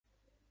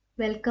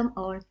Welcome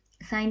all.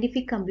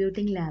 Scientific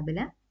computing ലാബിൽ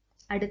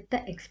അടുത്ത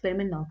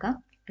experiment നോക്കാം.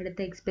 അടുത്ത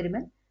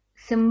എക്സ്പെരിമെൻറ്റ്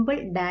സിമ്പിൾ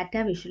ഡാറ്റ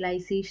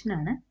വിഷ്വലൈസേഷൻ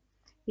ആണ്.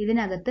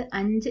 ഇതിനകത്ത്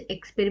 5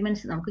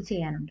 എക്സ്പെരിമെൻറ്റ്സ് നമുക്ക്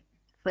ചെയ്യാനുണ്ട്.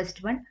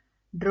 First one,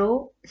 draw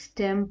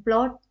stem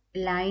plot,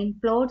 line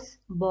plots,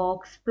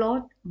 box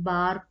plot,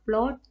 bar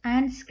plot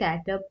and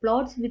scatter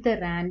plots with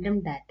random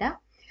data.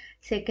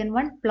 Second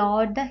one,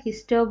 plot the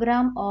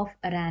histogram of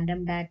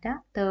random data.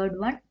 Third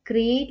one,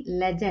 create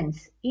legends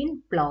in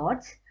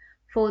plots.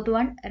 Fourth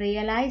one,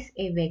 realize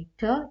a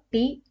vector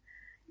t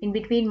in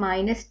between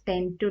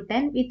 -10 to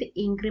 10 with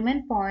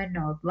increment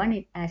 0.01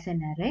 as an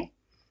array.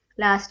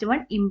 Last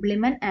one,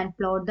 implement and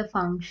plot the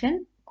function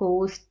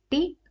cos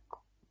t,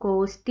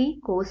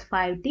 cos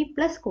 5t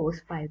plus cos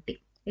 5t.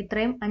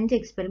 ഇത്രയും 5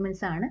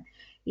 experiments ആണ്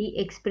ഈ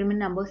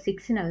experiment number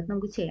 6-നകത്ത്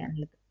നമുക്ക്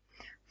ചെയ്യാനുള്ളത്.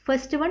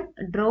 First one,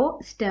 draw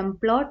stem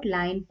plot,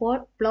 line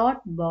plot,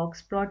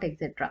 box plot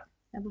etcetera.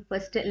 അപ്പോൾ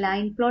first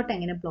line plot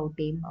എങ്ങനെ plot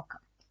ചെയ്യും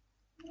നോക്കാം.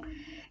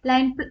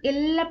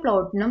 എല്ലാ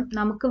പ്ലോട്ടിനും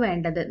നമുക്ക്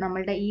വേണ്ടത്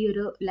നമ്മളുടെ ഈ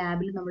ഒരു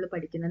ലാബിൽ നമ്മൾ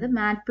പഠിക്കുന്നത്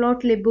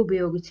മാറ്റ്പ്ലോട്ട്ലിബ്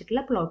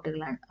ഉപയോഗിച്ചിട്ടുള്ള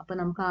പ്ലോട്ടുകളാണ്. അപ്പോൾ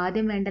നമുക്ക്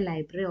ആദ്യം വേണ്ട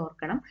ലൈബ്രറി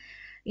ഓർക്കണം.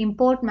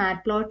 Import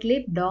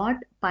മാറ്റ്പ്ലോട്ട്ലിബ്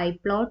dot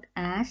പൈപ്ലോട്ട്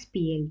as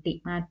PLT.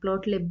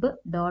 മാറ്റ്പ്ലോട്ട്ലിബ്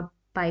dot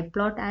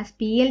പൈപ്ലോട്ട് as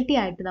PLT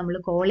ആയിട്ട് നമ്മൾ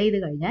കോൾ ചെയ്ത്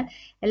കഴിഞ്ഞാൽ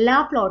എല്ലാ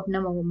പ്ലോട്ടിന്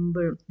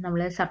മുമ്പും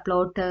നമ്മൾ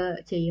സബ്പ്ലോട്ട്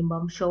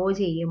ചെയ്യുമ്പം, ഷോ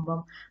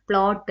ചെയ്യുമ്പം,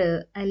 പ്ലോട്ട്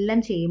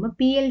എല്ലാം ചെയ്യുമ്പോൾ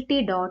PLT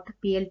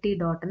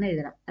ഡോട്ട് എന്ന്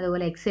എഴുതണം.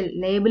 അതുപോലെ എക്സൽ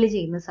ലേബിൾ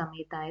ചെയ്യുന്ന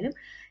സമയത്തായാലും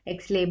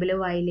X label,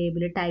 Y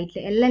label,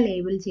 title എല്ലാം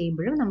ലേബിൾ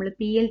ചെയ്യുമ്പോഴും നമ്മൾ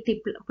PLT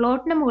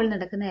പ്ലോട്ടിന് മുകളിൽ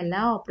നടക്കുന്ന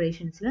എല്ലാ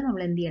ഓപ്പറേഷൻസിലും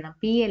നമ്മൾ എന്ത് ചെയ്യണം?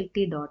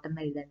 PLT ഡോട്ട്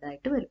എന്ന്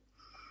എഴുതേണ്ടതായിട്ട് വരും.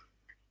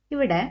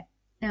 ഇവിടെ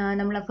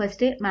നമ്മൾ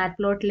ഫസ്റ്റ്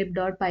മാറ്റ്പ്ലോട്ട്ലിബ്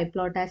ഡോട്ട്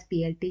പൈപ്ലോട്ട് ആസ്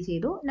PLT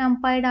ചെയ്തു.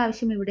 നംപൈയുടെ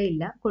ആവശ്യം ഇവിടെ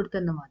ഇല്ല,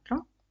 കൊടുത്തെന്ന് മാത്രം.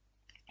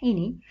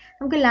 ഇനി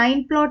നമുക്ക് ലൈൻ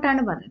പ്ലോട്ട്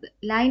ആണ് പറഞ്ഞത്.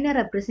 ലൈനെ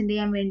റെപ്രസെന്റ്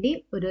ചെയ്യാൻ വേണ്ടി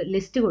ഒരു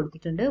ലിസ്റ്റ്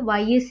കൊടുത്തിട്ടുണ്ട്.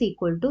 y is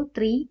equal to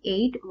 3,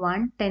 8,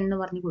 1, 10 എന്ന്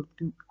പറഞ്ഞ്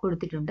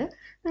കൊടുത്തിട്ടുണ്ട്.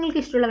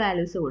 നിങ്ങൾക്ക് ഇഷ്ടമുള്ള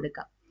വാല്യൂസ്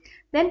കൊടുക്കാം.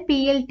 ദെൻ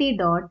PLT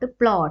ഡോട്ട്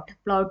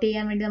പ്ലോട്ട്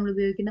ചെയ്യാൻ വേണ്ടി നമ്മൾ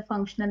ഉപയോഗിക്കുന്ന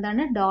ഫംഗ്ഷൻ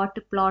എന്താണ്?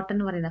 ഡോട്ട് പ്ലോട്ട്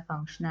എന്ന് പറയുന്ന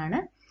ഫംഗ്ഷൻ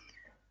ആണ്.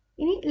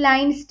 ഇനി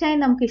ലൈൻ സ്റ്റൈൽ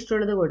നമുക്ക്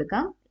ഇഷ്ടമുള്ളത്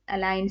കൊടുക്കാം.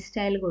 ലൈൻ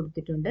സ്റ്റൈൽ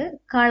കൊടുത്തിട്ടുണ്ട്.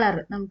 കളർ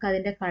നമുക്ക്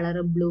അതിന്റെ കളർ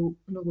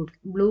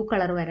ബ്ലൂ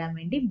കളർ വരാൻ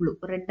വേണ്ടി ബ്ലൂ,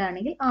 റെഡ്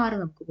ആണെങ്കിൽ 6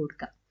 നമുക്ക്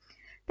കൊടുക്കാം.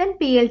 ദെൻ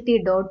PLT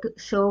ഡോട്ട്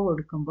ഷോ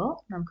കൊടുക്കുമ്പോൾ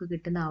നമുക്ക്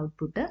കിട്ടുന്ന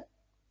ഔട്ട്പുട്ട്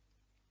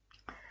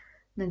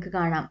നിങ്ങൾക്ക്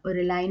കാണാം.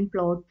 ഒരു ലൈൻ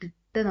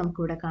പ്ലോട്ട്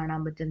നമുക്ക് ഇവിടെ കാണാൻ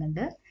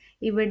പറ്റുന്നുണ്ട്.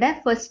 ഇവിടെ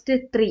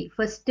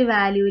ഫസ്റ്റ്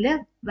വാല്യൂല്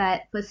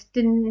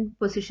ഫസ്റ്റ്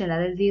പൊസിഷനിൽ,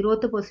 അതായത്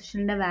 0th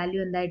പൊസിഷനിലെ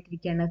വാല്യൂ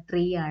എന്തായിട്ടിരിക്കുകയാണ്?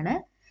 3 ആണ്.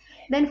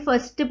 ദെൻ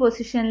ഫസ്റ്റ്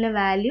പൊസിഷനിലെ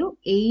വാല്യൂ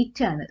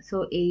 8 ആണ്. സോ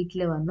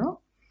 8 വന്നു.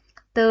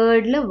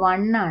 തേർഡിൽ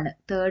 1 ആണ്.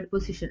 തേർഡ്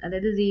പൊസിഷൻ,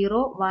 അതായത് 0,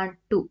 1,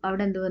 2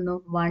 അവിടെ എന്ത് വന്നു?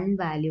 1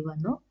 വാല്യൂ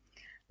വന്നു.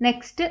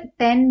 നെക്സ്റ്റ്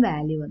 10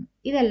 വാല്യൂ വന്നു.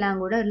 ഇതെല്ലാം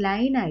കൂടെ ഒരു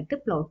ലൈൻ ആയിട്ട്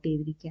പ്ലോട്ട്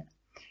ചെയ്തിരിക്കുകയാണ്.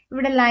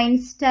 ഇവിടെ ലൈൻ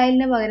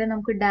സ്റ്റൈലിന് പകരം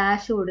നമുക്ക്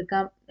ഡാഷ്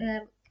കൊടുക്കാം,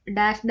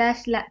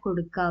 ഡാഷ്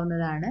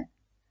കൊടുക്കാവുന്നതാണ്.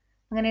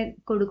 അങ്ങനെ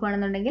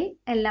കൊടുക്കുകയാണെന്നുണ്ടെങ്കിൽ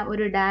എല്ലാം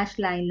ഒരു ഡാഷ്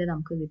ലൈനിൽ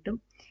നമുക്ക് കിട്ടും.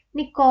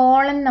 ഇനി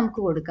കോളൻ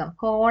നമുക്ക് കൊടുക്കാം.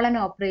 കോളൻ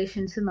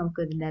ഓപ്പറേഷൻസ്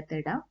നമുക്ക് ഇതിൻ്റെ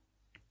അകത്ത് ഇടാം.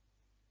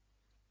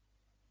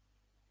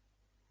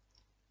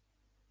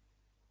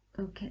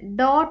 ഓക്കെ,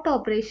 ഡോട്ട്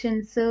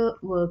ഓപ്പറേഷൻസ്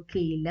വർക്ക്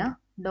ചെയ്യില്ല.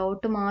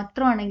 ഡോട്ട്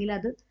മാത്രമാണെങ്കിൽ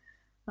അത്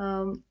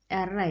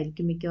എറർ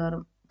ആയിരിക്കും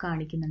മിക്കവാറും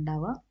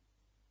കാണിക്കുന്നുണ്ടാവുക.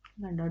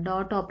 കണ്ടോ,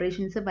 ഡോട്ട്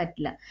ഓപ്പറേഷൻസ്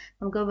പറ്റില്ല.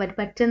 നമുക്ക്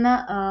പറ്റുന്ന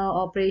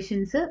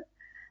operations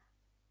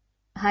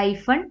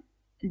hyphen,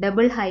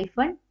 double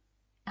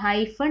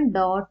hyphen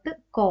dot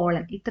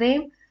colon,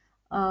 ഇത്രയും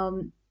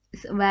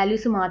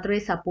വാല്യൂസ് മാത്രമേ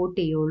സപ്പോർട്ട്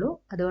ചെയ്യുള്ളൂ.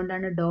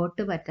 അതുകൊണ്ടാണ്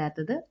ഡോട്ട്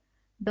പറ്റാത്തത്.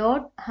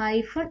 Dot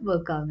hyphen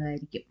work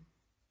ആവുന്നതായിരിക്കും.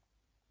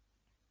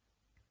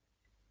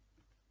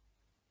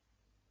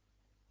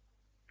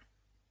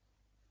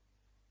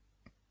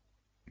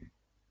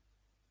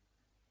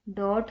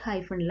 Dot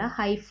hyphen ഇല്ല,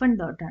 ഹൈഫൺ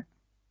ഡോട്ട് ആണ്.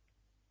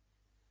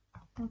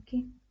 Okay,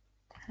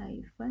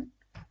 hyphen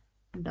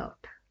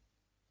dot.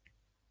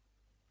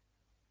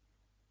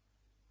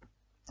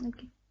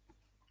 ഓക്കെ,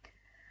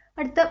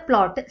 അടുത്ത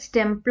പ്ലോട്ട്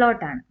സ്റ്റെം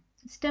പ്ലോട്ട് ആണ്.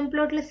 സ്റ്റെം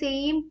പ്ലോട്ടിൽ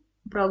സെയിം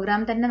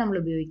പ്രോഗ്രാം തന്നെ നമ്മൾ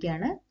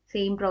ഉപയോഗിക്കുകയാണ്.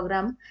 സെയിം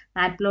പ്രോഗ്രാം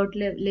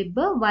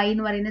മാറ്റ്പ്ലോട്ട്ലിബ് y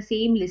എന്ന് പറയുന്ന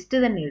സെയിം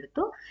ലിസ്റ്റ് തന്നെ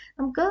എടുത്തു.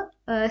 നമുക്ക്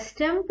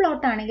സ്റ്റെം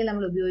പ്ലോട്ട് ആണെങ്കിൽ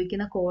നമ്മൾ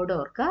ഉപയോഗിക്കുന്ന കോഡ്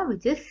ഓർക്കുക,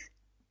 which is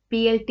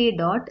PLT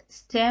dot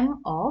stem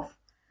of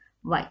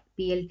y.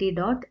 PLT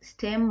dot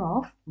stem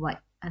of y,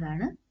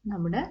 അതാണ്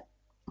നമ്മുടെ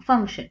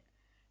ഫംഗ്ഷൻ.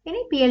 ഇനി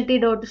PLT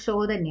ഡോട്ട് ഷോ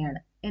തന്നെയാണ്.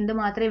 എന്ത്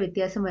മാത്രമേ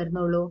വ്യത്യാസം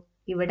വരുന്നുള്ളൂ?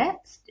 ഇവിടെ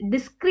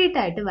ഡിസ്ക്രീറ്റ്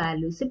ആയിട്ട്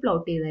വാല്യൂസ്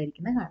പ്ലോട്ട്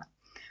ചെയ്തായിരിക്കുന്നത് കാണാം.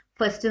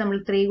 ഫസ്റ്റ് നമ്മൾ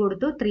 3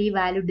 കൊടുത്തു, 3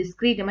 വാല്യൂ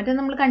ഡിസ്ക്രീറ്റ്. മറ്റേ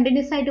നമ്മൾ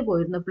കണ്ടിന്യൂസ് ആയിട്ട്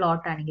പോയിരുന്നു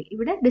പ്ലോട്ട് ആണെങ്കിൽ.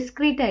 ഇവിടെ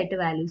ഡിസ്ക്രീറ്റ് ആയിട്ട്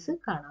വാല്യൂസ്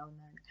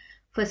കാണാവുന്നതാണ്.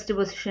 ഫസ്റ്റ്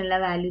പൊസിഷനിലെ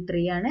വാല്യൂ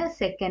 3 ആണ്,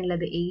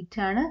 സെക്കൻഡിലത്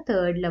 8 ആണ്,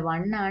 തേർഡിലെ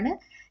 1 ആണ്,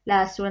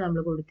 ലാസ്റ്റ്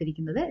നമ്മൾ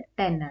കൊടുത്തിരിക്കുന്നത്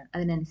 10 ആണ്.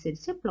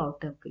 അതിനനുസരിച്ച്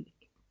പ്ലോട്ട് നമുക്ക്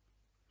കിട്ടി.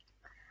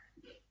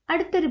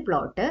 അടുത്തൊരു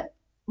പ്ലോട്ട്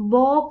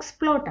ബോക്സ്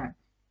പ്ലോട്ട് ആണ്.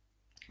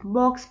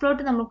 ബോക്സ്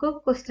പ്ലോട്ട് നമുക്ക്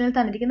ക്വസ്റ്റ്യനിൽ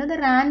തന്നിരിക്കുന്നത്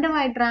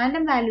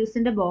റാൻഡം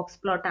വാല്യൂസിന്റെ ബോക്സ്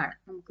പ്ലോട്ട് ആണ്.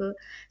 നമുക്ക്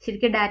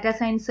ശരിക്കും ഡാറ്റ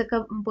സയൻസ് ഒക്കെ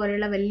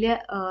പോലെയുള്ള വലിയ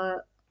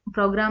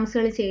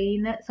പ്രോഗ്രാംസുകൾ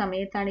ചെയ്യുന്ന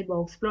സമയത്താണ് ഈ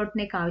ബോക്സ്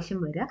പ്ലോട്ടിനൊക്കെ ആവശ്യം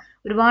വരിക.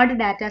 ഒരുപാട്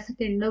ഡാറ്റാസ്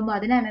ഒക്കെ ഉണ്ടാകുമ്പോൾ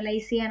അതിനെ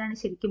അനലൈസ് ചെയ്യാനാണ്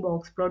ശരിക്കും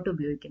ബോക്സ് പ്ലോട്ട്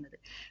ഉപയോഗിക്കുന്നത്.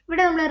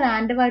 ഇവിടെ നമ്മൾ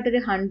റാൻഡം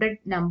ആയിട്ടൊരു 100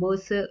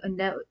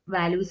 നമ്പേഴ്സിന്റെ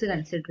വാല്യൂസ്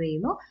കൺസിഡർ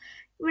ചെയ്യുന്നു.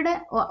 ഇവിടെ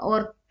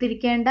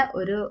ഓർത്തിരിക്കേണ്ട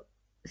ഒരു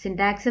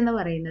സിന്റാക്സ് എന്ന്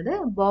പറയുന്നത്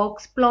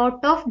ബോക്സ്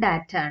പ്ലോട്ട് ഓഫ്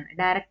ഡാറ്റ ആണ്,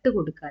 ഡയറക്റ്റ്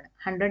കൊടുക്കുകയാണ്.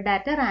 100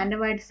 ഡാറ്റ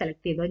റാൻഡം ആയിട്ട്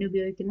സെലക്ട് ചെയ്തു. അതിന്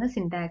ഉപയോഗിക്കുന്ന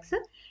സിന്റാക്സ്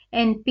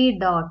np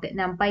ഡോട്ട്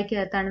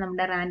നമ്പൈക്കകത്താണ്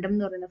നമ്മുടെ റാൻഡം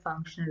എന്ന് പറയുന്ന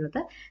ഫംഗ്ഷൻ ഉള്ളത്.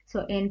 So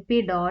np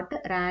dot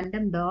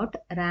random dot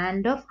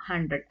rand of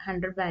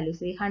 100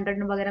 values. ഈ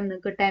 100ന് പകരം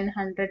നിങ്ങൾക്ക് 10,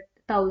 100,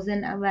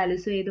 1000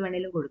 വാല്യൂസ് ഏത്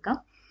വേണേലും കൊടുക്കാം.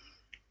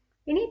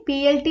 ഇനി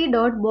plt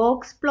dot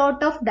box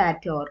plot of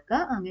data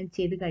ഓർക്കുക. അങ്ങനെ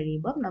ചെയ്ത്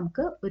കഴിയുമ്പോൾ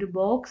നമുക്ക് ഒരു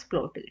ബോക്സ്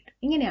പ്ലോട്ട് കിട്ടും.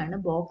 ഇങ്ങനെയാണ്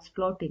ബോക്സ്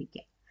പ്ലോട്ട്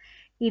ഇരിക്കുക.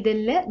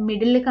 ഇതിൽ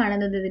മിഡിൽ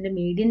കാണുന്നത് ഇതിന്റെ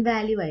മീഡിയൻ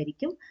വാല്യൂ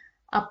ആയിരിക്കും.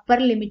 അപ്പർ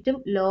ലിമിറ്റും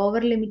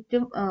ലോവർ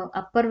ലിമിറ്റും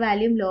അപ്പർ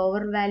വാല്യൂം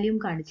ലോവർ വാല്യൂം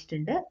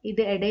കാണിച്ചിട്ടുണ്ട്.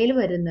 ഇത് ഇടയിൽ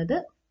വരുന്നത്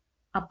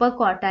അപ്പർ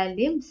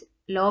ക്വാർട്ടൈലിന്റെയും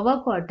ലോവർ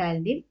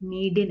ക്വാർട്ടൈലിന്റെയും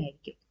മീഡിയൻ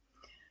ആയിരിക്കും.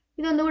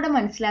 ഇതൊന്നുകൂടെ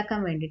മനസ്സിലാക്കാൻ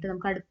വേണ്ടിയിട്ട്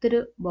നമുക്ക്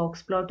അടുത്തൊരു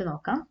ബോക്സ് പ്ലോട്ട്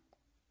നോക്കാം.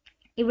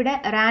 ഇവിടെ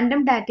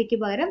റാൻഡം ഡാറ്റയ്ക്ക്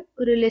പകരം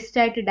ഒരു ലിസ്റ്റ്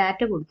ആയിട്ട്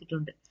ഡാറ്റ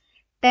കൊടുത്തിട്ടുണ്ട്.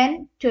 10,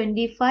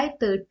 25,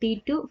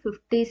 32,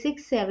 56,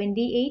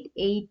 78,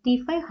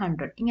 85,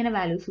 100 ഇങ്ങനെ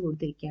വാല്യൂസ്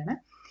കൊടുത്തിരിക്കുകയാണ്.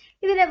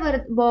 ഇതിനെ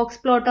ബോക്സ്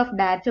പ്ലോട്ട് ഓഫ്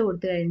ഡാറ്റ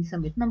കൊടുത്തു കഴിയുന്ന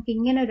സമയത്ത് നമുക്ക്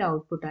ഇങ്ങനെ ഒരു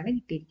ഔട്ട്പുട്ടാണ്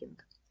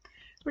കിട്ടിയിരിക്കുന്നത്.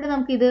 ഇവിടെ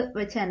നമുക്ക് ഇത്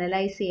വെച്ച്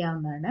അനലൈസ്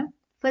ചെയ്യാവുന്നതാണ്.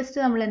 ഫസ്റ്റ്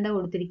നമ്മൾ എന്താ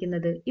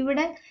കൊടുത്തിരിക്കുന്നത്,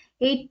 ഇവിടെ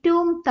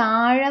ഏറ്റവും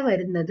താഴെ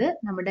വരുന്നത്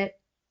നമ്മുടെ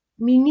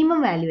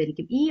മിനിമം വാല്യൂ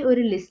ആയിരിക്കും. ഈ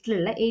ഒരു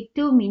ലിസ്റ്റിലുള്ള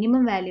ഏറ്റവും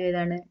മിനിമം വാല്യൂ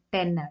ഏതാണ്?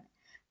 10 ആണ്.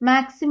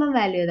 മാക്സിമം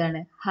വാല്യൂ ഏതാണ്?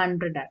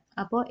 100 ആണ്.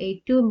 അപ്പോൾ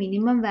ഏറ്റവും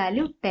മിനിമം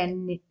വാല്യൂ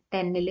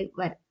 10ൽ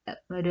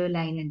ഒരു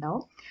ലൈൻ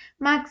ഉണ്ടാവും.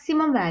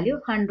 മാക്സിമം വാല്യൂ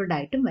 100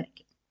 ആയിട്ടും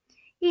വരയ്ക്കും.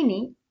 ഇനി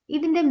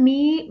ഇതിന്റെ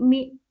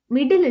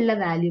മിഡിലുള്ള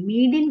വാല്യൂ,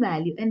 മീഡിയൻ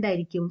വാല്യൂ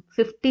എന്തായിരിക്കും?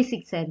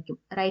 56 ആയിരിക്കും.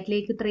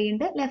 റൈറ്റിലേക്ക് 3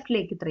 ഉണ്ട്,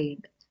 ലെഫ്റ്റിലേക്ക് 3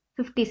 ഉണ്ട്.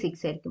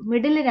 56 ആയിരിക്കും.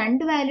 മിഡിൽ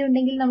 2 വാല്യൂ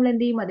ഉണ്ടെങ്കിൽ നമ്മൾ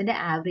എന്ത് ചെയ്യും? അതിന്റെ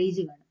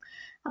ആവറേജ് കാണും.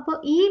 അപ്പോൾ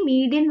ഈ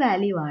മീഡിയൻ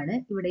വാല്യൂ ആണ്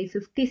ഇവിടെ ഈ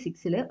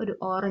 56ൽ ഒരു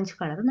ഓറഞ്ച്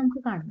കളർ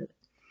നമുക്ക് കാണുന്നത്.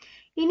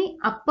 ഇനി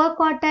അപ്പർ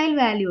ക്വാർട്ടൈൽ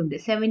വാല്യൂ ഉണ്ട്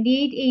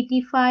 78,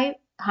 85,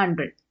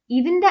 100.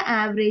 ഇതിന്റെ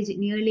ആവറേജ്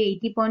നിയർലി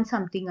 80 പോയിന്റ്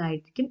സംതിങ്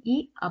ആയിരിക്കും ഈ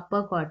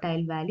അപ്പർ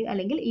ക്വാർട്ടൈൽ വാല്യൂ,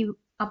 അല്ലെങ്കിൽ ഈ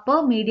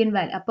upper median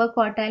value, upper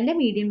ക്വാർട്ടൈലിന്റെ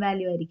median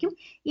value ആയിരിക്കും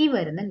ഈ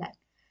വരുന്ന ലൈൻ.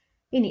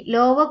 ഇനി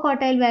ലോവർ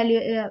ക്വാർട്ടൈൽ വാല്യൂ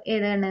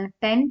ഏതാണ്?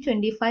 10,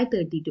 25,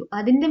 32.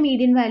 അതിന്റെ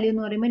മീഡിയൻ വാല്യൂ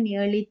എന്ന് പറയുമ്പോൾ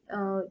നിയർലി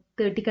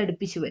 30ക്ക്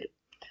അടുപ്പിച്ച് വരും.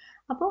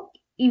 അപ്പോൾ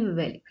ഈ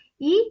വാല്യൂ,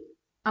 ഈ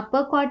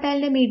അപ്പർ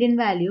ക്വാർട്ടൈലിന്റെ മീഡിയൻ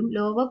വാല്യൂയും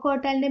ലോവർ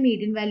ക്വാർട്ടൈലിന്റെ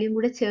മീഡിയൻ വാല്യൂയും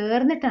കൂടെ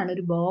ചേർന്നിട്ടാണ്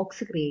ഒരു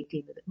ബോക്സ് ക്രിയേറ്റ്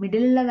ചെയ്യുന്നത്.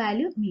 മിഡിലുള്ള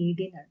വാല്യൂ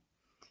മീഡിയൻ ആണ്.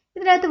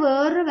 ഇതിനകത്ത്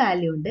വേറൊരു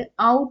വാല്യൂ ഉണ്ട്,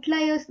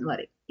 ഔട്ട്ലയേഴ്സ് എന്ന്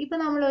പറയും. ഇപ്പൊ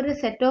നമ്മൾ ഒരു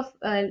സെറ്റ് ഓഫ്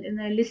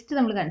ലിസ്റ്റ്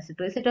നമ്മൾ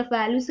കൺസിഡർ ചെയ്തു, സെറ്റ് ഓഫ്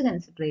വാല്യൂസ്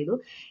കൺസിഡർ ചെയ്തു.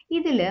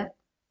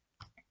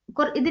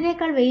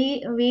 ഇതിനേക്കാൾ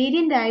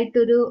വേരിയന്റ്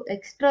ആയിട്ടൊരു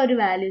എക്സ്ട്രാ ഒരു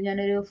വാല്യൂ,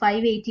 ഞാനൊരു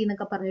 580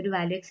 എന്നൊക്കെ പറഞ്ഞൊരു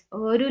വാല്യൂ,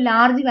 ഒരു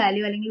ലാർജ്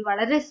വാല്യൂ അല്ലെങ്കിൽ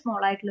വളരെ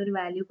സ്മോൾ ആയിട്ടുള്ള ഒരു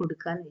വാല്യൂ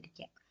കൊടുക്കാന്ന്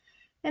ഇരിക്കാം.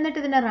 എന്നിട്ട്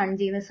ഇതിനെ റൺ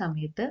ചെയ്യുന്ന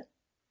സമയത്ത്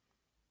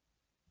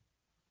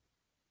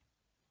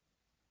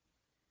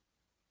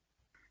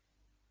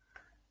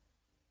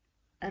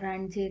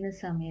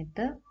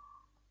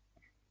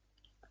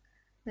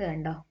ഇത്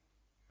കണ്ടോ,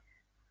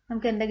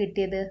 നമുക്ക് എന്താ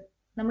കിട്ടിയത്?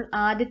 നമ്മൾ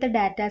ആദ്യത്തെ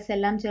ഡാറ്റാസ്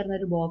എല്ലാം ചേർന്ന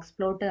ഒരു ബോക്സ്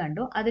പ്ലോട്ട്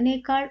കണ്ടു.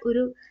 അതിനേക്കാൾ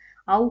ഒരു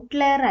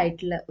ഔട്ട്ലെയർ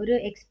ആയിട്ടുള്ള ഒരു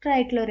എക്സ്ട്രാ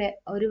ആയിട്ടുള്ള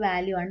ഒരു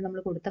വാല്യൂ ആണ് നമ്മൾ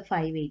കൊടുത്ത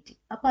 580.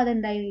 അപ്പൊ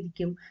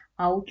അതെന്തായിരിക്കും?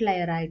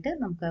 ഔട്ട്ലെയർ ആയിട്ട്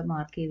നമുക്ക്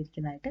മാർക്ക്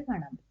ചെയ്തിരിക്കുന്നതായിട്ട്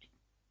കാണാൻ പറ്റും.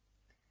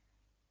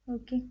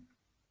 ഓക്കെ,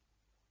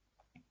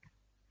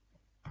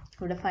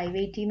 ഇവിടെ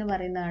 580 എന്ന്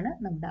പറയുന്നതാണ്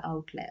നമ്മുടെ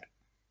ഔട്ട്ലെയർ.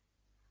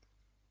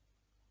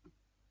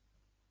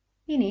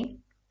 ഇനി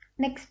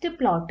നെക്സ്റ്റ്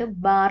പ്ലോട്ട്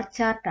ബാർ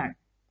ചാർട്ട് ആണ്.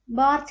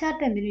 ബാർ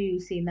ചാർട്ട് എന്തിനു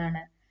യൂസ്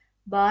ചെയ്യുന്നതാണ്?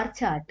 Bar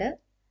chart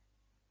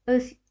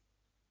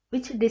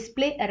which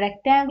display a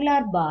rectangular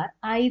bar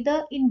either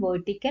in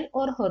vertical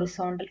or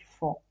horizontal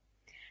form.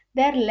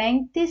 Their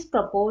length is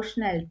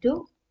proportional to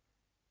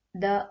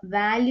the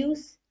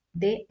values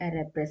they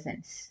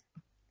represents.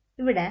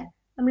 ഇവിടെ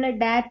നമ്മൾ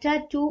ഡാറ്റ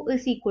 2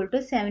 is equal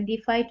to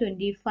 75,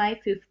 25,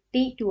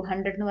 50,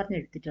 200 എന്ന്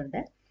പറഞ്ഞ്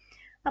എടുത്തിട്ടുണ്ട്.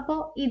 അപ്പോൾ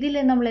ഇതിൽ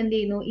നമ്മൾ എന്ത്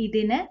ചെയ്യുന്നു?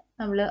 ഇതിനെ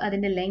നമ്മൾ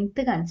അതിന്റെ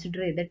ലെങ്ത്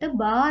കൺസിഡർ ചെയ്തിട്ട്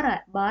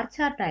ബാർ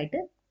ചാർട്ട് ആയിട്ട്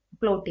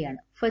പ്ലോട്ട് ചെയ്യാണ്.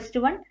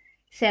 ഫസ്റ്റ് വൺ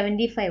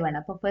 75 ആണ്.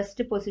 അപ്പോൾ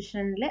ഫസ്റ്റ്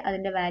പൊസിഷനിൽ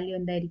അതിന്റെ വാല്യൂ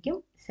എന്തായിരിക്കും?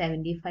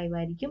 75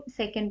 ആയിരിക്കും.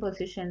 സെക്കൻഡ്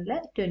പൊസിഷനിൽ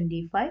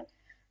 25,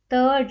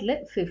 തേർഡിൽ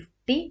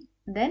 50,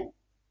 ദെൻ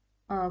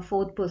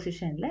ഫോർത്ത്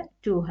പൊസിഷനിൽ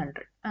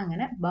 200.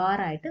 അങ്ങനെ ബാർ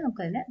ആയിട്ട്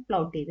നമുക്ക് അതിനെ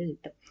പ്ലോട്ട് ചെയ്ത്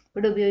കിട്ടും.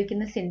 ഇവിടെ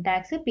ഉപയോഗിക്കുന്ന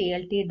syntax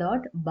plt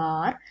dot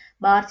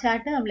bar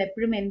chart നമ്മൾ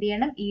എപ്പോഴും എന്ത്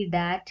ചെയ്യണം? ഈ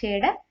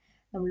ഡാറ്റയുടെ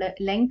നമ്മൾ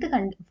ലെങ്ത്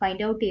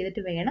ഫൈൻഡ് ഔട്ട്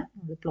ചെയ്തിട്ട് വേണം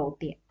നമ്മൾ പ്ലോട്ട്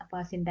ചെയ്യാൻ. അപ്പോൾ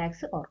ആ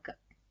സിന്റാക്സ് ഓർക്കുക.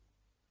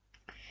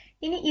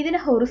 ഇനി ഇതിനെ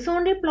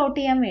ഹൊറിസോണ്ടൽ പ്ലോട്ട്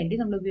ചെയ്യാൻ വേണ്ടി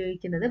നമ്മൾ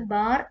ഉപയോഗിക്കുന്നത്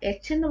ബാർ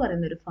h എന്ന്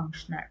പറയുന്ന ഒരു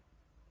ഫംഗ്ഷനാണ്.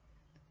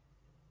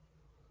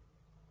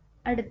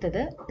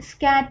 അടുത്തത്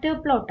സ്കാറ്റർ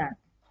പ്ലോട്ട് ആണ്.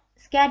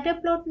 സ്കാറ്റർ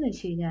പ്ലോട്ട് എന്ന്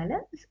വെച്ച് കഴിഞ്ഞാൽ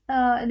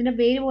ഇതിന്റെ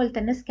പേര് പോലെ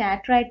തന്നെ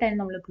സ്കാറ്റർ ആയിട്ടാണ്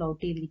നമ്മൾ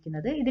പ്ലോട്ട്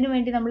ചെയ്തിരിക്കുന്നത്. ഇതിനു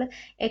വേണ്ടി നമ്മൾ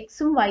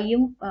എക്സും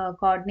വൈയും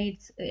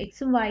കോർഡിനേറ്റ്സ്,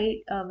 എക്സും വൈ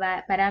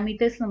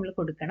പാരാമീറ്റേഴ്സ് നമ്മൾ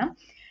കൊടുക്കണം.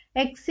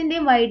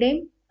 എക്സിന്റെയും വൈയുടെയും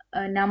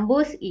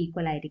നമ്പേഴ്സ്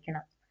ഈക്വൽ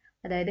ആയിരിക്കണം.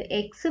 അതായത്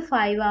എക്സ്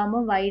 5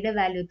 ആകുമ്പോൾ വൈയുടെ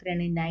വാല്യൂ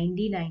എത്രയാണ്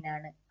 99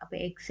 ആണ്. അപ്പൊ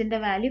എക്സിന്റെ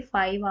വാല്യൂ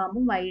 5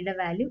 ആകുമ്പോൾ വൈയുടെ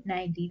വാല്യൂ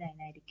 99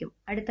 ആയിരിക്കും.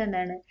 അടുത്ത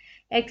എന്താണ്,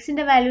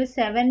 എക്സിന്റെ വാല്യൂ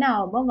 7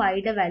 ആകുമ്പോൾ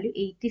വൈയുടെ വാല്യൂ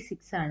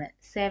 86 ആണ്.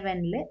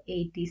 7ൽ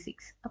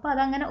 86. അപ്പൊ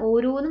അതങ്ങനെ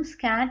ഓരോന്നും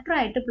സ്കാറ്റർ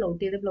ആയിട്ട്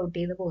പ്ലോട്ട് ചെയ്ത്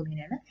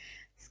പോകുന്നതിനാണ്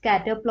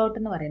സ്കാറ്റർ പ്ലോട്ട്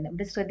എന്ന് പറയുന്നത്.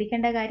 ഇവിടെ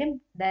ശ്രദ്ധിക്കേണ്ട കാര്യം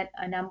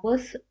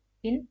numbers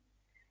in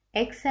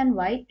X and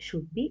why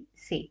should be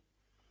same.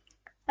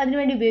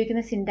 അതിനുവേണ്ടി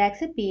ഉപയോഗിക്കുന്ന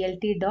syntax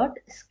PLT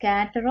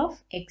scatter of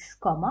x,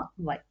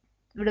 y.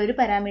 ഇവിടെ ഒരു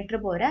പാരാമീറ്റർ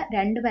പോരാ,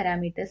 രണ്ട്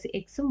പാരാമീറ്റേഴ്സ്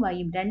എക്സും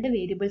വൈയും രണ്ട്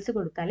വേരിയബിൾസ്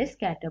കൊടുത്താലേ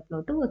സ്കാറ്റർ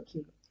പ്ലോട്ട് വർക്ക്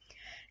ചെയ്യുള്ളൂ.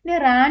 ഇനി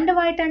റാൻഡം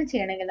ആയിട്ടാണ്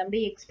ചെയ്യണമെങ്കിൽ നമ്മുടെ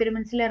ഈ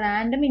എക്സ്പെരിമെന്റ്സിൽ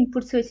റാൻഡം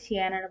ഇൻപുട്സ് വെച്ച്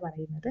ചെയ്യാനാണ്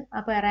പറയുന്നത്.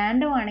 അപ്പോൾ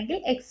റാൻഡം ആണെങ്കിൽ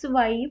എക്സ്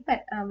വൈ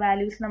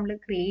വാല്യൂസ് നമ്മൾ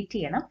ക്രിയേറ്റ്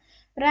ചെയ്യണം.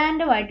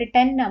 റാൻഡം ആയിട്ട്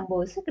 10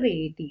 നമ്പേഴ്സ്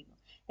ക്രിയേറ്റ് ചെയ്യുന്നു.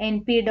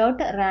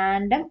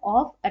 np.random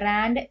of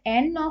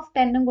n of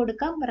 10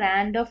 കൊടുക്കാം,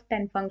 rand of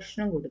 10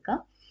 ഫംഗ്ഷനും കൊടുക്കാം.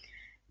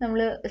 നമ്മൾ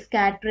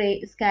scatter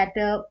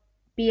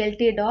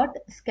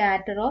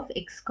PLT.scatter of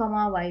x,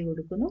 y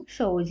കൊടുക്കുന്നു,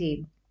 ഷോ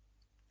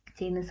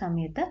ചെയ്യുന്ന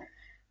സമയത്ത്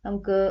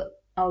നമുക്ക്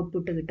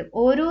ഔട്ട്പുട്ട് കിട്ടും.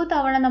 ഓരോ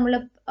തവണ നമ്മൾ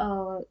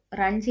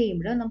റൺ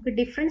ചെയ്യുമ്പോഴും നമുക്ക്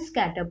ഡിഫറെന്റ്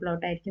സ്കാറ്റർ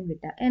പ്ലോട്ട് ആയിരിക്കും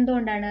കിട്ടുക.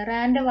 എന്തുകൊണ്ടാണ്?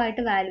 റാൻഡം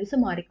ആയിട്ട് വാല്യൂസ്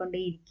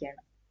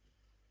മാറിക്കൊണ്ടേയിരിക്കുകയാണ്.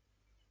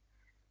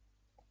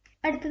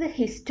 അടുത്തത്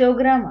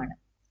ഹിസ്റ്റോഗ്രാം ആണ്.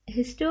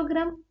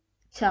 Histogram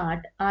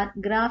chart are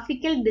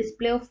graphical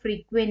display of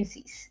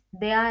frequencies.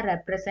 They are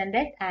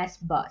represented as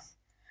bars.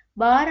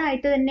 Bar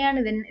ആയിട്ട് തന്നെയാണ്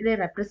ഇത്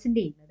റെപ്രസെന്റ്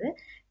ചെയ്യുന്നത്.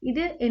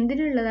 ഇത്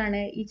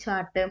എന്തിനുള്ളതാണ് ഈ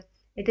chart?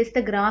 It is the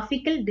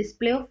graphical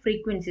display of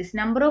frequencies,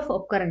 number of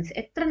occurrence,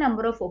 എത്ര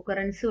നമ്പർ ഓഫ്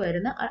ഒക്കറൻസ്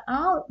വരുന്ന ആ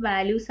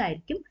വാല്യൂസ്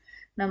ആയിരിക്കും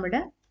നമ്മുടെ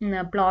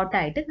പ്ലോട്ട്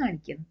ആയിട്ട്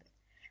കാണിക്കുന്നത്.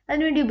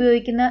 അതിനുവേണ്ടി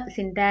ഉപയോഗിക്കുന്ന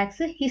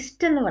സിൻടാക്സ്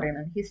ഹിസ്റ്റ് എന്ന്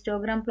പറയുന്നത്.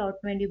 ഹിസ്റ്റോഗ്രാം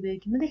പ്ലോട്ടിന് വേണ്ടി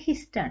ഉപയോഗിക്കുന്നത്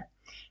ഹിസ്റ്റ് ആണ്.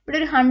 ഇവിടെ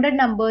ഒരു 100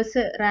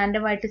 നമ്പേഴ്സ്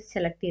റാൻഡം ആയിട്ട്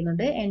സെലക്ട്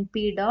ചെയ്യുന്നുണ്ട്.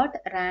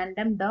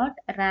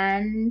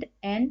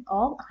 np.random.randn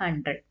of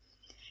 100.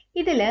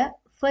 ഇതില്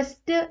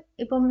ഫസ്റ്റ്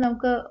ഇപ്പം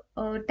നമുക്ക്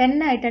 10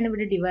 ആയിട്ടാണ്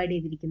ഇവിടെ ഡിവൈഡ്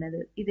ചെയ്തിരിക്കുന്നത്.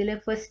 ഇതിൽ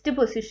ഫസ്റ്റ്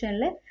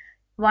പൊസിഷനിൽ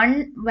 1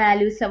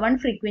 വാല്യൂസ് 1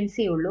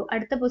 ഫ്രീക്വൻസി ഉള്ളൂ.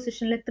 അടുത്ത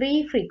പൊസിഷനിൽ 3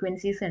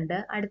 ഫ്രീക്വൻസീസ് ഉണ്ട്.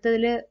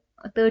 അടുത്തതിൽ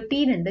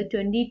 13 ഉണ്ട്,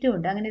 22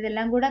 ഉണ്ട്. അങ്ങനെ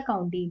ഇതെല്ലാം കൂടെ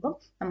കൗണ്ട് ചെയ്യുമ്പോൾ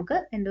നമുക്ക്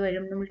എന്ത്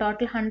വരും? നമ്മൾ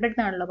ടോട്ടൽ 100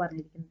 എന്നാണല്ലോ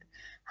പറഞ്ഞിരിക്കുന്നത്,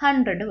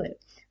 100 വരും.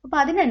 അപ്പൊ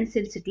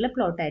അതിനനുസരിച്ചിട്ടുള്ള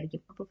പ്ലോട്ട്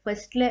ആയിരിക്കും. അപ്പൊ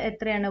ഫസ്റ്റിൽ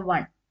എത്രയാണ്?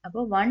 1.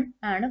 അപ്പോൾ 1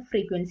 ആണ്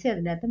ഫ്രീക്വൻസി,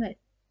 അതിൻ്റെ അകത്ത്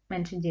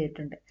മെൻഷൻ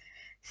ചെയ്തിട്ടുണ്ട്.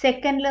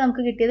 സെക്കൻഡിൽ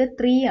നമുക്ക് കിട്ടിയത്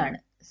 3 ആണ്.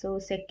 സോ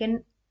സെക്കൻഡ്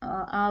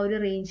ആ ഒരു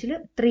റേഞ്ചിൽ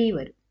 3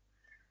 വരും.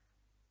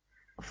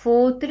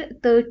 ഫോർത്തിൽ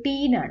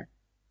 13 ആണ്.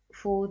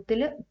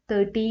 ഫോർത്തിൽ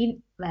 13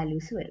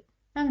 വാല്യൂസ് വരും.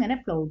 അങ്ങനെ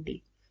പ്ലോട്ട്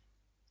ചെയ്യും.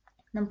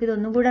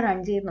 നമുക്കിതൊന്നും കൂടെ റൺ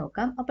ചെയ്ത്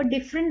നോക്കാം. അപ്പൊ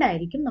ഡിഫറെന്റ്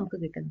ആയിരിക്കും നമുക്ക്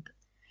കിട്ടുന്നത്.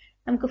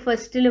 നമുക്ക്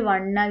ഫസ്റ്റിൽ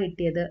 1 ആ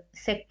കിട്ടിയത്,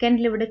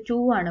 സെക്കൻഡിൽ ഇവിടെ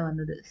 2 ആണ്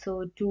വന്നത്. സോ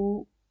 2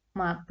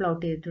 മാർക്ക്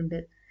പ്ലോട്ട് ചെയ്തിട്ടുണ്ട്.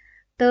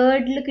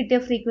 തേർഡിൽ കിട്ടിയ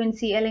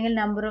ഫ്രീക്വൻസി അല്ലെങ്കിൽ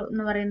നമ്പർ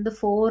എന്ന് പറയുന്നത്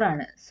 4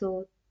 ആണ്. സോ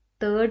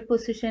തേർഡ്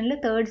പൊസിഷനിൽ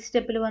തേർഡ്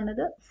സ്റ്റെപ്പിൽ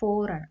വന്നത്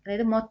 4 ആണ്.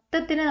 അതായത്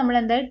മൊത്തത്തിന് നമ്മൾ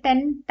എന്തായാലും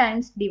 10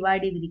 ടൈംസ്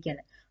ഡിവൈഡ്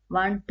ചെയ്തിരിക്കുകയാണ്.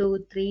 1 2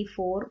 3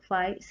 4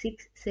 5 6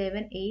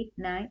 7 8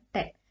 9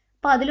 10.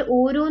 അപ്പൊ അതിൽ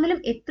ഓരോന്നിലും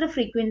എത്ര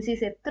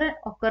ഫ്രീക്വൻസീസ്, എത്ര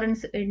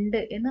ഒക്കറൻസ് ഉണ്ട്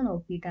എന്ന്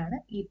നോക്കിയിട്ടാണ്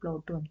ഈ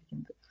പ്ലോട്ട്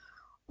വന്നിരിക്കുന്നത്.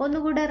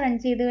 ഒന്നുകൂടെ റൺ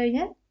ചെയ്ത്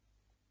കഴിഞ്ഞാൽ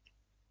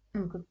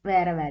നമുക്ക്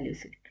വേറെ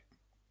വാല്യൂസ് കിട്ടും.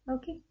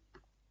 ഓക്കെ,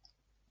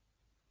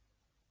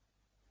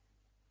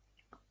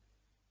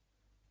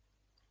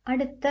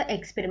 അടുത്ത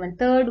experiment,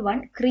 third one,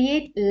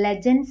 create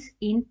legends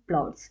in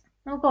plots.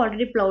 നമുക്ക്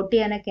ഓൾറെഡി പ്ലോട്ട്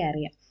ചെയ്യാനൊക്കെ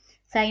അറിയാം.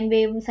 സൈൻ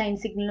വേവും സൈൻ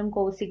സിഗ്നലും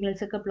കോസ്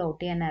സിഗ്നൽസ് ഒക്കെ പ്ലോട്ട്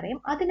ചെയ്യാൻ അറിയാം.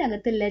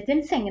 അതിനകത്ത്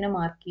ലെജൻഡ്സ് എങ്ങനെ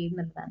മാർക്ക് ചെയ്യും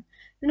എന്നുള്ളതാണ്.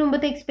 ഇതിന്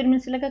മുമ്പത്തെ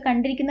എക്സ്പെരിമെന്റ്സിലൊക്കെ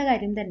കണ്ടിരിക്കുന്ന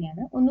കാര്യം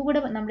തന്നെയാണ്, ഒന്നുകൂടെ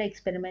നമ്മുടെ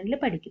എക്സ്പെരിമെന്റിൽ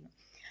പഠിക്കുന്നു.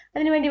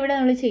 അതിനുവേണ്ടി ഇവിടെ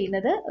നമ്മൾ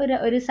ചെയ്യുന്നത്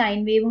ഒരു സൈൻ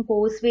വേവും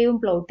കോസ് വേവും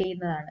പ്ലോട്ട്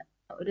ചെയ്യുന്നതാണ്.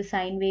 ഒരു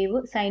സൈൻ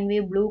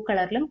വേവ് ബ്ലൂ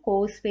കളറിലും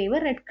കോസ് വേവ്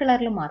റെഡ്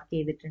കളറിലും മാർക്ക്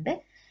ചെയ്തിട്ടുണ്ട്,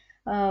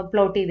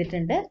 പ്ലോട്ട്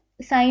ചെയ്തിട്ടുണ്ട്.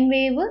 സൈൻ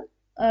വേവ്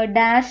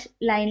ഡാഷ്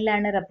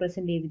ലൈനിലാണ്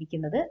റെപ്രസെന്റ്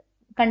ചെയ്തിരിക്കുന്നത്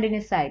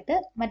കണ്ടിന്യൂസ് ആയിട്ട്.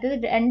 മറ്റേത്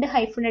 2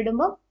 ഹൈഫൺ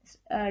ഇടുമ്പോൾ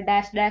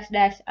ഡാഷ് ഡാഷ്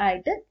ഡാഷ്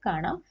ആയിട്ട്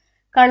കാണാം.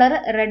 കളർ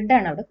റെഡ്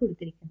ആണ് അവിടെ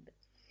കൊടുത്തിരിക്കുന്നത്.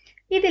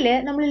 ഇതില്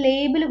നമ്മൾ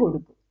ലേബിൾ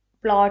കൊടുക്കും.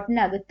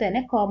 പ്ലോട്ടിനകത്ത്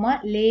തന്നെ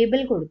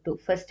ലേബിൾ കൊടുത്തു.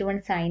 ഫസ്റ്റ് വൺ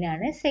സൈൻ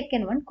ആണ്,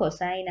 സെക്കൻഡ് വൺ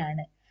കൊസൈൻ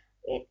ആണ്.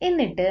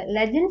 എന്നിട്ട്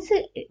ലെജൻഡ്സ്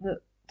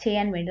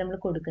ചെയ്യാൻ വേണ്ടി നമ്മൾ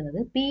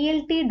കൊടുക്കുന്നത്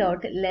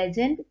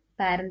PLT.legend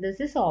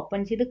പാരന്തസിസ് ഓപ്പൺ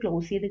ചെയ്ത്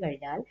ക്ലോസ് ചെയ്ത്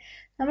കഴിഞ്ഞാൽ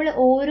നമ്മൾ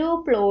ഓരോ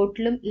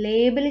പ്ലോട്ടിലും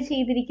ലേബിൾ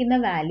ചെയ്തിരിക്കുന്ന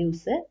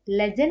വാല്യൂസ്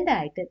ലെജൻഡ്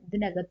ആയിട്ട്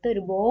ഇതിനകത്ത്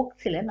ഒരു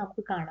ബോക്സിൽ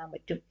നമുക്ക് കാണാൻ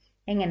പറ്റും.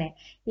 എങ്ങനെ?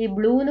 ഈ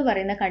ബ്ലൂ എന്ന്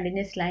പറയുന്ന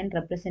കണ്ടിന്യൂസ് ലൈൻ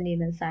റെപ്രസെന്റ്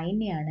ചെയ്യുന്നത്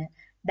സൈനെയാണ്,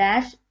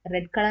 dash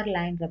red colour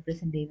line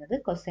represent ചെയ്യുന്നത്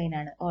കൊസൈൻ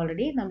ആണ്.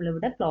 ഓൾറെഡി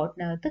നമ്മളിവിടെ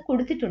പ്ലോട്ടിനകത്ത്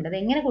കൊടുത്തിട്ടുണ്ട്. അത്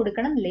എങ്ങനെ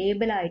കൊടുക്കണം?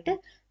 ലേബിളായിട്ട്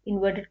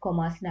ഇൻവേർട്ടഡ്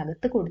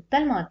കൊമാസിനകത്ത്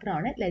കൊടുത്താൽ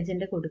മാത്രമാണ്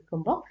ലെജൻഡ്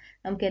കൊടുക്കുമ്പോൾ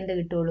നമുക്ക് എന്ത്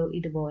കിട്ടുള്ളൂ?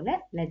 ഇതുപോലെ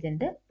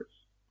ലെജൻഡ്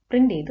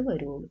പ്രിന്റ് ചെയ്ത്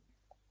വരുള്ളൂ.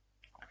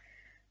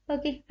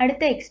 ഓക്കെ,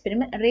 അടുത്ത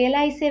experiment,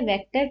 realise A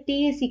vector t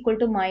is equal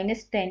to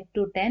 -10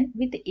 to 10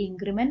 with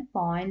increment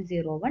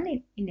 0.01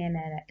 in an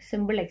array.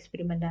 Simple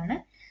experiment ആണ്.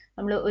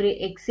 നമ്മൾ ഒരു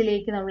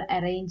എക്സിലേക്ക് നമ്മൾ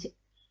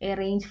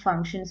അറേഞ്ച്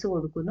ഫങ്ഷൻസ്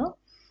കൊടുക്കുന്നു.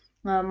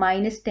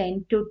 -10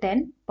 to 10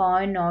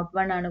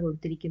 0.01 ആണ്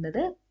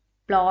കൊടുത്തിരിക്കുന്നത്.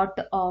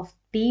 പ്ലോട്ട് ഓഫ്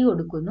t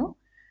കൊടുക്കുന്നു.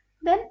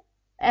 ദെൻ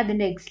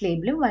അതിന്റെ എക്സ്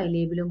ലേബിളും വൈ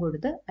ലേബിളും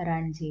കൊടുത്ത്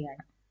റൺ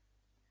ചെയ്യണം.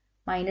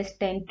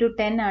 -10 to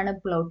 10 ആണ്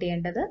പ്ലോട്ട്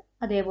ചെയ്യേണ്ടത്.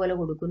 അതേപോലെ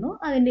കൊടുക്കുന്നു.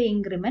 അതിന്റെ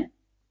ഇൻക്രിമെന്റ്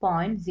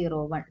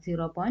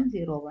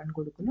 0.01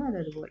 കൊടുക്കുന്നു.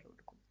 അതുപോലെ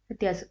കൊടുക്കുന്നു.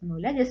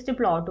 വ്യത്യാസമൊന്നുമില്ല. ജസ്റ്റ്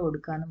പ്ലോട്ട്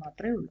കൊടുക്കാന്ന്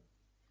മാത്രമേ ഉള്ളൂ.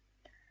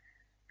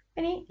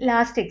 ഇനി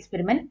last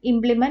experiment,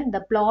 implement the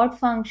plot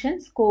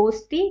functions cos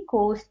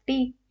t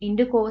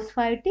into cos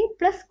 5t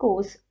plus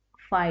cos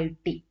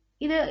 5t.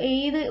 ഇത്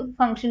ഏത്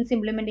ഫംഗ്ഷൻസ്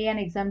ഇംപ്ലിമെന്റ് ചെയ്യാൻ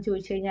എക്സാം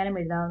ചോദിച്ചു കഴിഞ്ഞാലും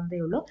എഴുതാവുന്നതേ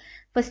ഉള്ളൂ.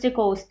 ഫസ്റ്റ്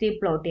കോസ് ടി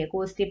പ്ലോട്ട് ചെയ്യുക.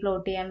 കോസ് ടി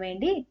പ്ലോട്ട് ചെയ്യാൻ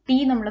വേണ്ടി ടി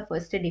നമ്മൾ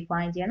ഫസ്റ്റ്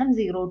ഡിഫൈൻ ചെയ്യണം.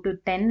 0 to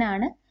 10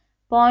 ആണ്.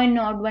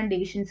 0.01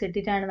 ഡിവിഷൻസ്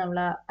ഇട്ടിട്ടാണ് നമ്മൾ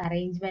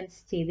അറേഞ്ച്മെന്റ്സ്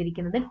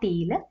ചെയ്തിരിക്കുന്നത്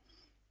ടിയിൽ.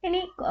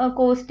 ഇനി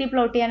കോസ് ടി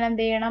പ്ലോട്ട് ചെയ്യാൻ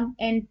എന്ത് ചെയ്യണം?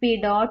 N P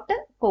dot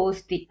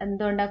cos T.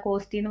 എന്തുകൊണ്ടാണ്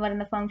കോസ് ടി എന്ന്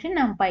പറയുന്ന ഫംഗ്ഷൻ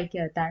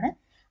നംപൈക്കകത്താണ്.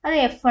 അത്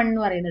F1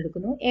 എന്ന് പറയുന്നത്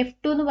എടുക്കുന്നു.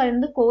 F2 എന്ന്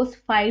പറയുന്നത് കോസ്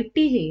 5t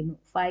ചെയ്യുന്നു.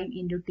 5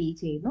 into t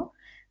ചെയ്യുന്നു.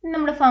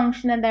 നമ്മുടെ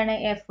ഫംഗ്ഷൻ എന്താണ്?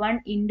 F1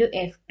 into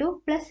F2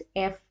 plus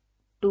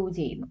F2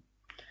 ചെയ്യുന്നു.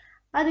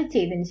 അത്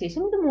ചെയ്തതിന്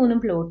ശേഷം ഇത് മൂന്നും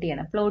പ്ലോട്ട്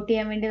ചെയ്യണം. പ്ലോട്ട്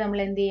ചെയ്യാൻ വേണ്ടി നമ്മൾ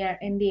എന്ത്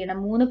ചെയ്യണം?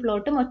 3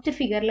 പ്ലോട്ടും ഒറ്റ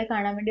ഫിഗറിൽ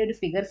കാണാൻ വേണ്ടി ഒരു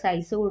ഫിഗർ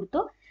സൈസ്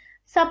കൊടുത്തു.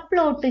 സബ്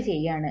പ്ലോട്ട്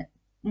ചെയ്യാണ്.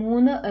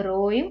 3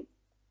 റോയും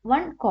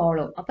 1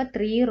 കോളം. അപ്പൊ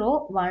 3 റോ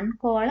 1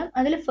 കോളം.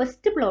 അതിൽ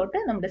ഫസ്റ്റ് പ്ലോട്ട്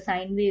നമ്മുടെ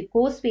sine wave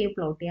cos wave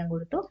plot ചെയ്യാൻ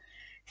കൊടുത്തു.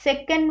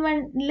 സെക്കൻഡ്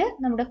വണ്ണിൽ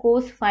നമ്മുടെ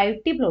കോസ്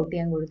 5t പ്ലോട്ട്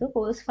ചെയ്യാൻ കൊടുത്തു.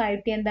 കോസ്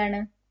 5t എന്താണ്?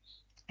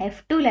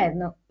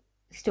 F2ലായിരുന്നു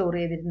സ്റ്റോർ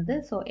ചെയ്തിരുന്നത്.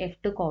 സോ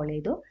F2 കോൾ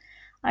ചെയ്തു.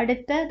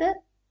 അടുത്തത്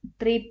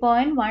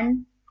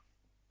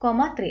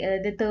 3.1,3,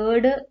 അതായത്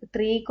തേർഡ്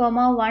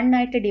 3,1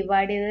 ആയിട്ട്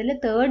ഡിവൈഡ് ചെയ്തതിൽ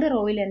തേർഡ്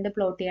റോയിൽ എന്ത്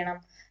പ്ലോട്ട് ചെയ്യണം?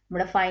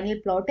 നമ്മുടെ ഫൈനൽ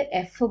പ്ലോട്ട്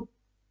എഫ്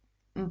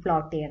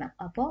പ്ലോട്ട് ചെയ്യണം.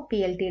 അപ്പോൾ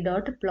PLT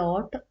dot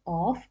plot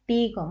of T,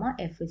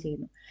 F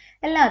ചെയ്യുന്നു.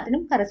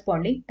 എല്ലാത്തിനും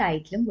കറസ്പോണ്ടിങ്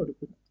ടൈറ്റിലും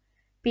കൊടുക്കുന്നു.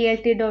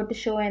 PLT ഡോട്ട്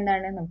ഷോ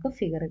എന്താണ്? നമുക്ക്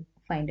ഫിഗർ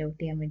ഫൈൻഡ് ഔട്ട്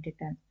ചെയ്യാൻ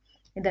വേണ്ടിയിട്ടാണ്.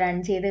 ഇത് റൺ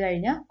ചെയ്ത്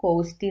കഴിഞ്ഞാൽ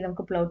കോസ് ടി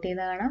നമുക്ക് പ്ലോട്ട്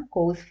ചെയ്ത് കാണാം.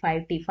 കോസ്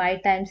 5t 5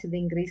 ടൈംസ് ഇത്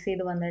ഇൻക്രീസ്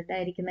ചെയ്ത്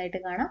വന്നിട്ടായിരിക്കുന്നതായിട്ട്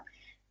കാണാം.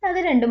 അത്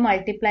രണ്ടും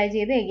മൾട്ടിപ്ലൈ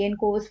ചെയ്ത് എഗെയിൻ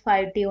കോസ്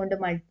 5t കൊണ്ട്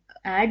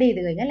ആഡ്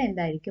ചെയ്ത് കഴിഞ്ഞാൽ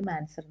എന്തായിരിക്കും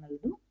ആൻസർ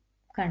എന്നുള്ളതും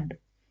കണ്ടു.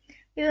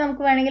 ഇത്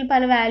നമുക്ക് വേണമെങ്കിൽ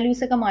പല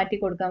വാല്യൂസ് ഒക്കെ മാറ്റി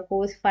കൊടുക്കാം.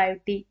 കോസ്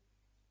 5tക്ക്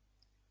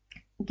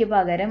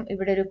പകരം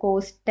ഇവിടെ ഒരു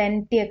കോസ്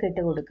 10t ഒക്കെ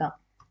ഇട്ട് കൊടുക്കാം.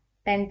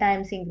 10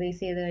 ടൈംസ്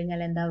ഇൻക്രീസ് ചെയ്ത്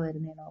കഴിഞ്ഞാൽ എന്താ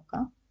വരുന്നത്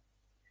നോക്കാം.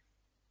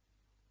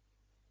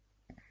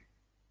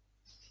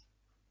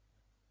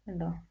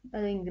 ഉണ്ടോ?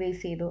 അത്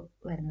ഇൻക്രീസ് ചെയ്തു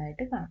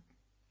വരുന്നതായിട്ട് കാണാം.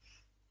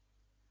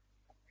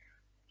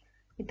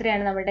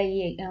 ഇത്രയാണ് നമ്മുടെ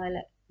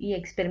ഈ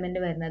എക്സ്പെരിമെന്റ്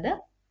വരുന്നത്.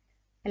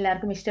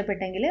 എല്ലാവർക്കും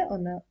ഇഷ്ടപ്പെട്ടെങ്കിൽ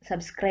ഒന്ന്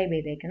സബ്സ്ക്രൈബ്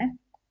ചെയ്തേക്കണേ.